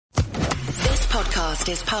podcast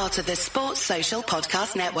is part of the Sports Social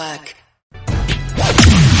Podcast Network.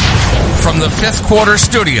 From the Fifth Quarter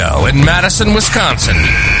Studio in Madison, Wisconsin,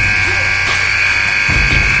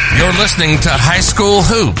 you're listening to High School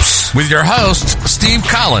Hoops with your hosts, Steve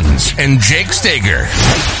Collins and Jake Stager.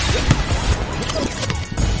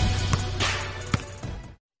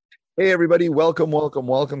 Hey, everybody.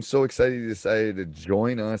 Welcome. So excited you decided to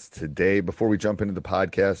join us today. Before we jump into the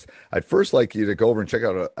podcast, I'd first like you to go over and check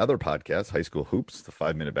out our other podcasts, High School Hoops, the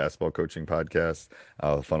 5-minute basketball coaching podcast,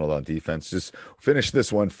 Funnel on Defense. Just finish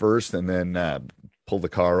this one first and then pull the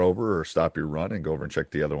car over or stop your run and go over and check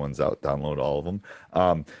the other ones out. Download all of them.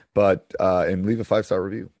 And leave a 5-star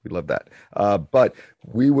review. We love that. But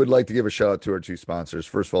we would like to give a shout out to our two sponsors.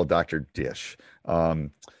 First of all, Dr. Dish.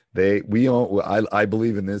 I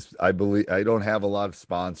believe in this. I don't have a lot of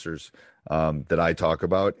sponsors that I talk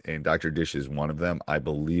about, and Dr. Dish is one of them. I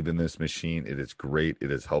believe in this machine. It is great. It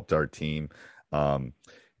has helped our team.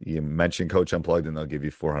 You mention Coach Unplugged, and they'll give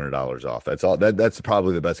you $400 off. That's all. That's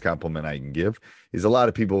probably the best compliment I can give. Is a lot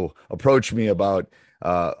of people approach me about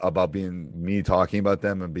being me talking about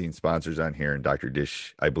them and being sponsors on here. And Dr.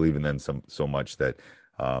 Dish, I believe in them so much that.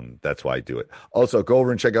 That's why I do it. Also, go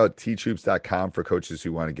over and check out teachhoops.com for coaches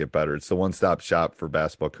who want to get better. It's the one-stop shop for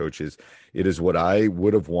basketball coaches. It is what I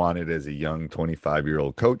would have wanted as a young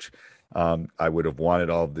 25-year-old coach. I would have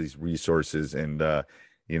wanted all of these resources, and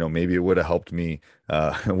maybe it would have helped me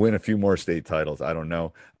win a few more state titles. I don't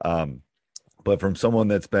know. But from someone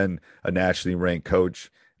that's been a nationally ranked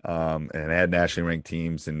coach and had nationally ranked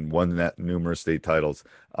teams and won numerous state titles,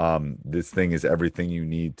 this thing is everything you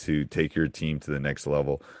need to take your team to the next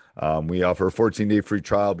level. We offer a 14-day free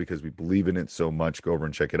trial because we believe in it so much. Go over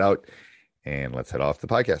and check it out, and let's head off the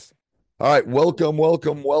podcast. All right, welcome. How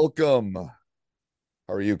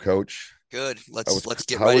are you, Coach? Good. Let's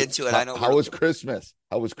get right into it. How was Christmas?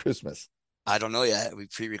 I don't know yet. We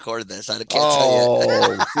pre-recorded this. I can't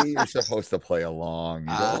tell you. See, you're supposed to play along.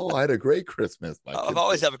 You go, I had a great Christmas. I've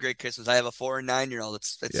always have a great Christmas. I have a 4 and 9-year-old.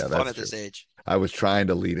 It's fun at this age. I was trying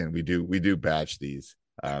to lead in. We do batch these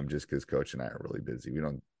just because Coach and I are really busy.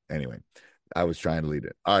 Anyway, I was trying to lead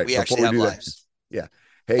it. All right. We actually have lives. Yeah.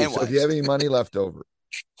 Hey, so if you have any money left over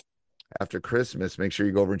after Christmas, make sure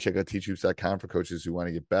you go over and check out teachhoops.com for coaches who want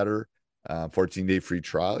to get better. 14-day free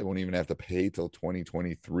trial. You won't even have to pay till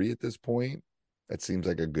 2023 at this point. That seems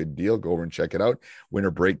like a good deal. Go over and check it out.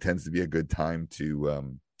 Winter break tends to be a good time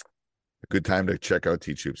to check out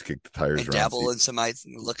Teach Hoops, kick the tires and around, dabble in some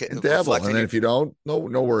look at and dabble. And then if you don't, no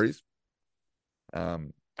worries.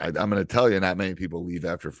 I'm going to tell you, not many people leave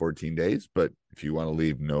after 14 days, but if you want to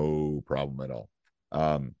leave, no problem at all.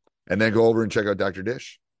 And then go over and check out Dr.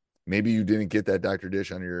 Dish. Maybe you didn't get that Dr.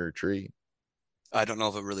 Dish on your tree. I don't know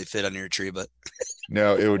if it really fit under your tree, but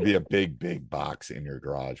no, it would be a big box in your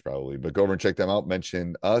garage probably. But go over and check them out.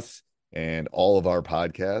 Mention us and all of our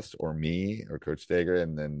podcasts, or me or Coach Stager,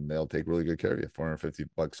 and then they'll take really good care of you.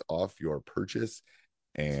 $450 off your purchase,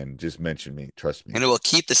 and just mention me. Trust me, and it will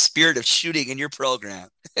keep the spirit of shooting in your program.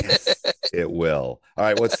 Yes, it will. All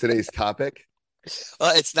right, what's today's topic?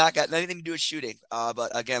 Well, it's not got anything to do with shooting.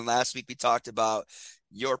 But again, last week we talked about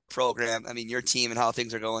your program, your team and how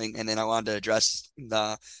things are going. And then I wanted to address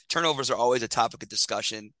the turnovers are always a topic of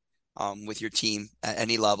discussion with your team at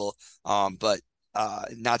any level. But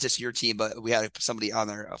not just your team, but we had somebody on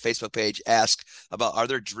our Facebook page ask about, are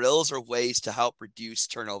there drills or ways to help reduce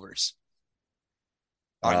turnovers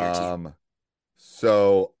on your team?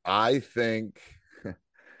 So I think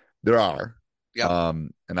there are. Yeah.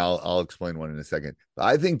 And I'll explain one in a second.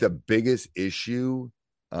 I think the biggest issue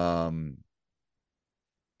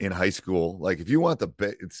in high school, like if you want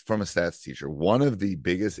it's from a stats teacher, one of the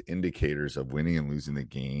biggest indicators of winning and losing the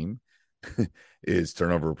game is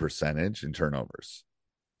turnover percentage and turnovers.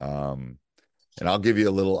 And I'll give you a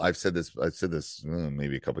little, I said this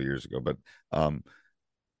maybe a couple of years ago, but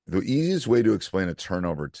the easiest way to explain a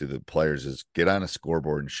turnover to the players is get on a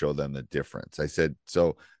scoreboard and show them the difference. I said,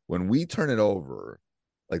 so when we turn it over,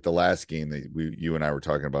 like the last game that you and I were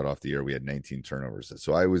talking about off the air, we had 19 turnovers.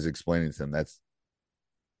 So I was explaining to them that's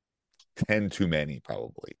 10 too many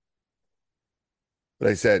probably. But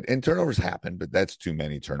I said, and turnovers happen, but that's too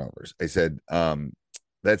many turnovers. I said,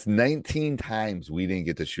 that's 19 times we didn't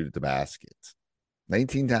get to shoot at the basket.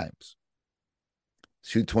 19 times.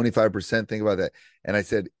 Shoot 25%. Think about that. And I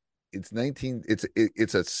said, it's 19. It's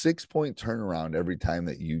a 6-point turnaround every time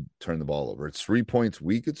that you turn the ball over. It's 3 points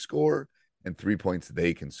we could score and 3 points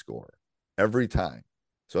they can score every time.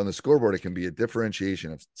 So on the scoreboard, it can be a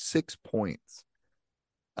differentiation of 6 points.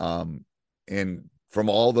 And from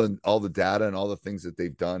all the data and all the things that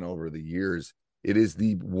they've done over the years, it is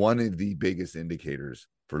one of the biggest indicators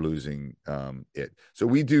for losing it. So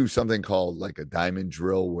we do something called like a diamond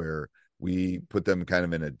drill where we put them kind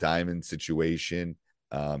of in a diamond situation.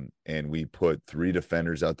 And we put 3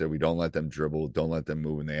 defenders out there. We don't let them dribble, don't let them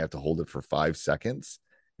move, and they have to hold it for 5 seconds.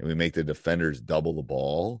 And we make the defenders double the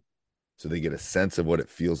ball so they get a sense of what it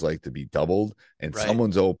feels like to be doubled. And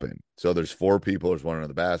someone's open. So there's 4 people, there's one under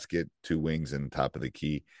the basket, 2 wings, and top of the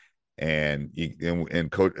key. And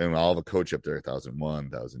coach and all the coach up there 1,001,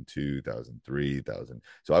 1,002, 1,003, 1,000.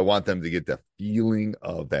 So I want them to get the feeling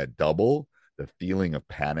of that double, the feeling of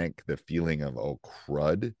panic, the feeling of oh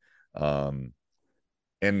crud. I'll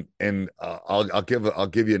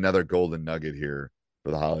give you another golden nugget here for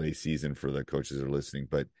the holiday season for the coaches that are listening.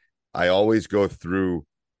 But I always go through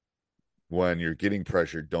when you're getting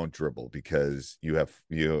pressured, don't dribble because you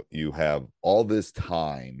have all this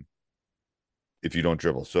time if you don't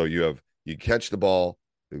dribble. So you catch the ball,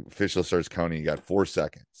 the official starts counting, you got 4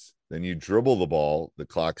 seconds. Then you dribble the ball, the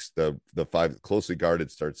clock's the 5 closely guarded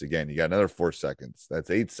starts again. You got another 4 seconds. That's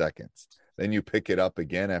 8 seconds. Then you pick it up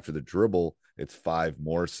again after the dribble, it's 5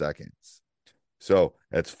 more seconds. So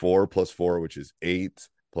that's 4 plus 4, which is 8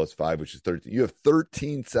 plus 5, which is 13. You have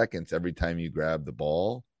 13 seconds every time you grab the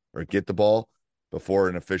ball or get the ball before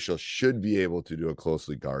an official should be able to do a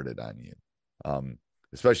closely guarded on you.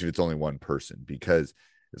 Especially if it's only one person, because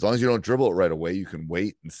as long as you don't dribble it right away, you can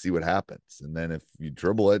wait and see what happens. And then if you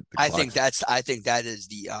dribble it, I think that is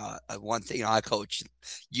the one thing. I coach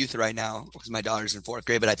youth right now because my daughter's in 4th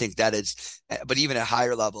grade, but I think that is, but even at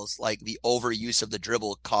higher levels, like the overuse of the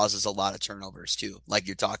dribble causes a lot of turnovers too. Like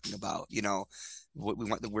you're talking about,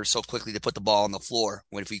 we're so quickly to put the ball on the floor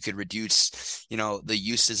when if we could reduce, the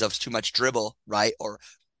uses of too much dribble, right? Or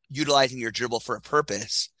utilizing your dribble for a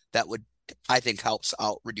purpose that would, I think, helps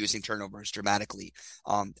out reducing turnovers dramatically.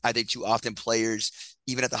 I think too often players,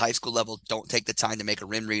 even at the high school level, don't take the time to make a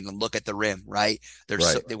rim read and look at the rim, right? They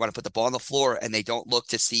want to put the ball on the floor and they don't look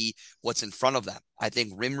to see what's in front of them. I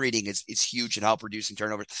think rim reading is huge in help reducing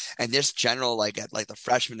turnovers. And this general, like at the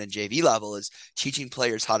freshman and JV level, is teaching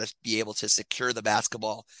players how to be able to secure the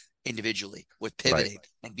basketball individually with pivoting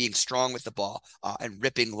and being strong with the ball and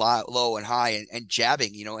ripping low and high and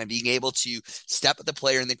jabbing, and being able to step at the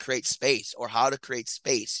player and then create space or how to create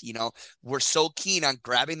space. We're so keen on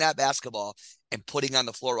grabbing that basketball and putting on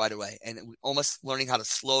the floor right away and almost learning how to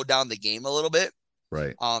slow down the game a little bit.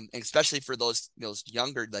 Right. And especially for those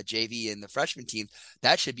younger, the JV and the freshman teams,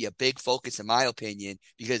 that should be a big focus in my opinion,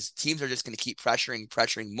 because teams are just going to keep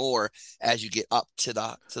pressuring more as you get up to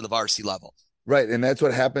the varsity level. Right. And that's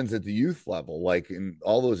what happens at the youth level. Like in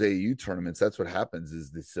all those AAU tournaments, that's what happens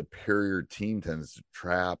is the superior team tends to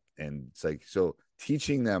trap. And it's like, so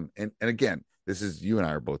teaching them, and again, this is, you and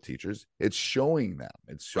I are both teachers. It's showing them,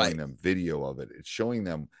 them video of it. It's showing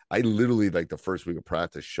them, I literally like the first week of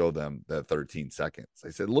practice, show them the 13 seconds.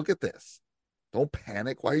 I said, look at this. Don't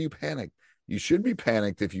panic. Why are you panicked? You should be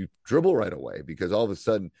panicked if you dribble right away, because all of a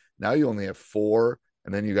sudden now you only have 4.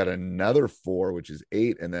 And then you got another 4, which is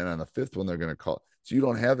 8. And then on the 5th one, they're going to call. So you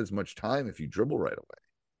don't have as much time if you dribble right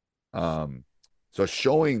away. So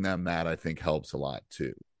showing them that, I think, helps a lot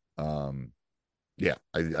too. Yeah,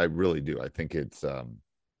 I really do. I think it's, I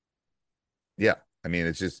mean,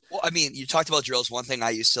 it's just. Well, I mean, you talked about drills. One thing I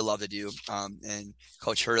used to love to do, and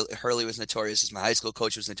Coach Hurley was notorious, as my high school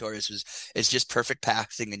coach was notorious, is just perfect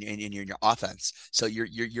passing in your offense. So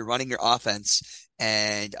you're running your offense,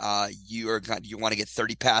 and you want to get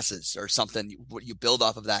 30 passes or something. You build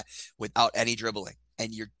off of that without any dribbling,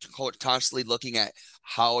 and you're constantly looking at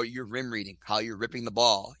how you're rim reading, how you're ripping the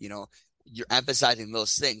ball. You're emphasizing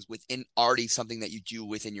those things within already something that you do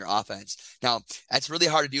within your offense. Now, that's really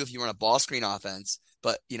hard to do if you run a ball screen offense,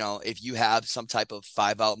 but if you have some type of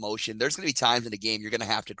 5-out motion, there's going to be times in the game you're going to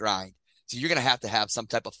have to grind. So you're going to have some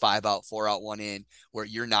type of 5-out, 4-out, 1-in where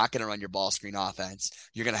you're not going to run your ball screen offense.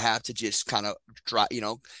 You're going to have to just kind of try,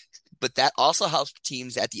 but that also helps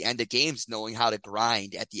teams at the end of games knowing how to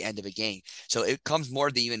grind at the end of a game. So it comes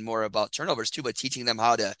even more about turnovers too, but teaching them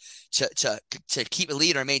how to keep a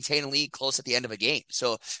lead or maintain a lead close at the end of a game.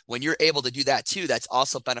 So when you're able to do that too, that's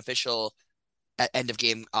also beneficial at end of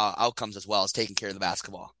game outcomes as well as taking care of the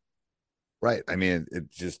basketball. Right. I mean, it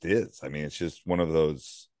just is. I mean, it's just one of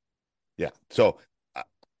those. Yeah. So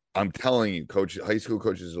I'm telling you, high school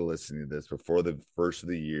coaches are listening to this before the first of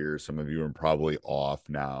the year. Some of you are probably off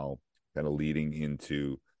now, kind of leading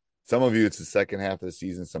into, some of you, it's the second half of the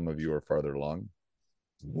season. Some of you are farther along.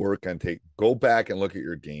 Go back and look at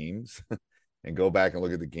your games and go back and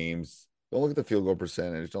look at the games. Don't look at the field goal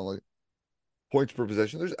percentage. Don't look at points per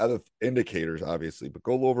possession. There's other indicators, obviously, but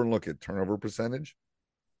go over and look at turnover percentage.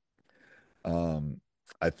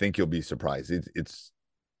 I think you'll be surprised.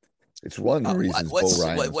 It's one of the reasons Bo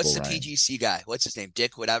Ryan what's Bo the Ryan. PGC guy? What's his name?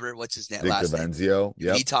 Dick, whatever. What's his name? Dick Last name? DiVenzio.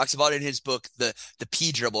 Yep. He talks about it in his book, the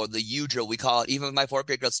P dribble, or the U dribble. We call it, even with my fourth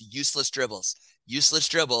grade girls, useless dribbles. Useless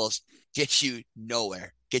dribbles get you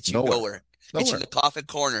nowhere. Get you nowhere. Get you in the coffin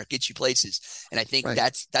corner. Get you places. And I think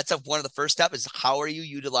that's one of the first steps is how are you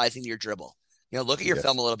utilizing your dribble? Look at your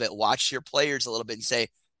film a little bit, watch your players a little bit, and say,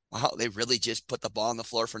 wow, they really just put the ball on the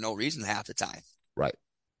floor for no reason half the time. Right.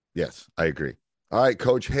 Yes, I agree. All right,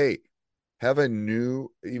 Coach. Hey, have a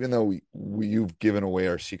new, even though you've given away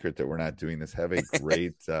our secret that we're not doing this, have a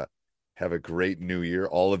great new year.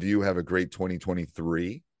 All of you have a great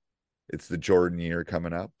 2023. It's the Jordan year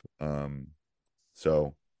coming up.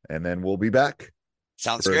 And then we'll be back.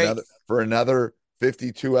 Sounds great. For another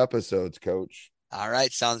 52 episodes, Coach. All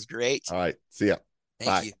right. Sounds great. All right. See ya.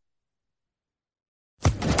 Thank you.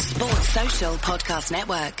 Sports Social Podcast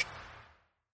Network.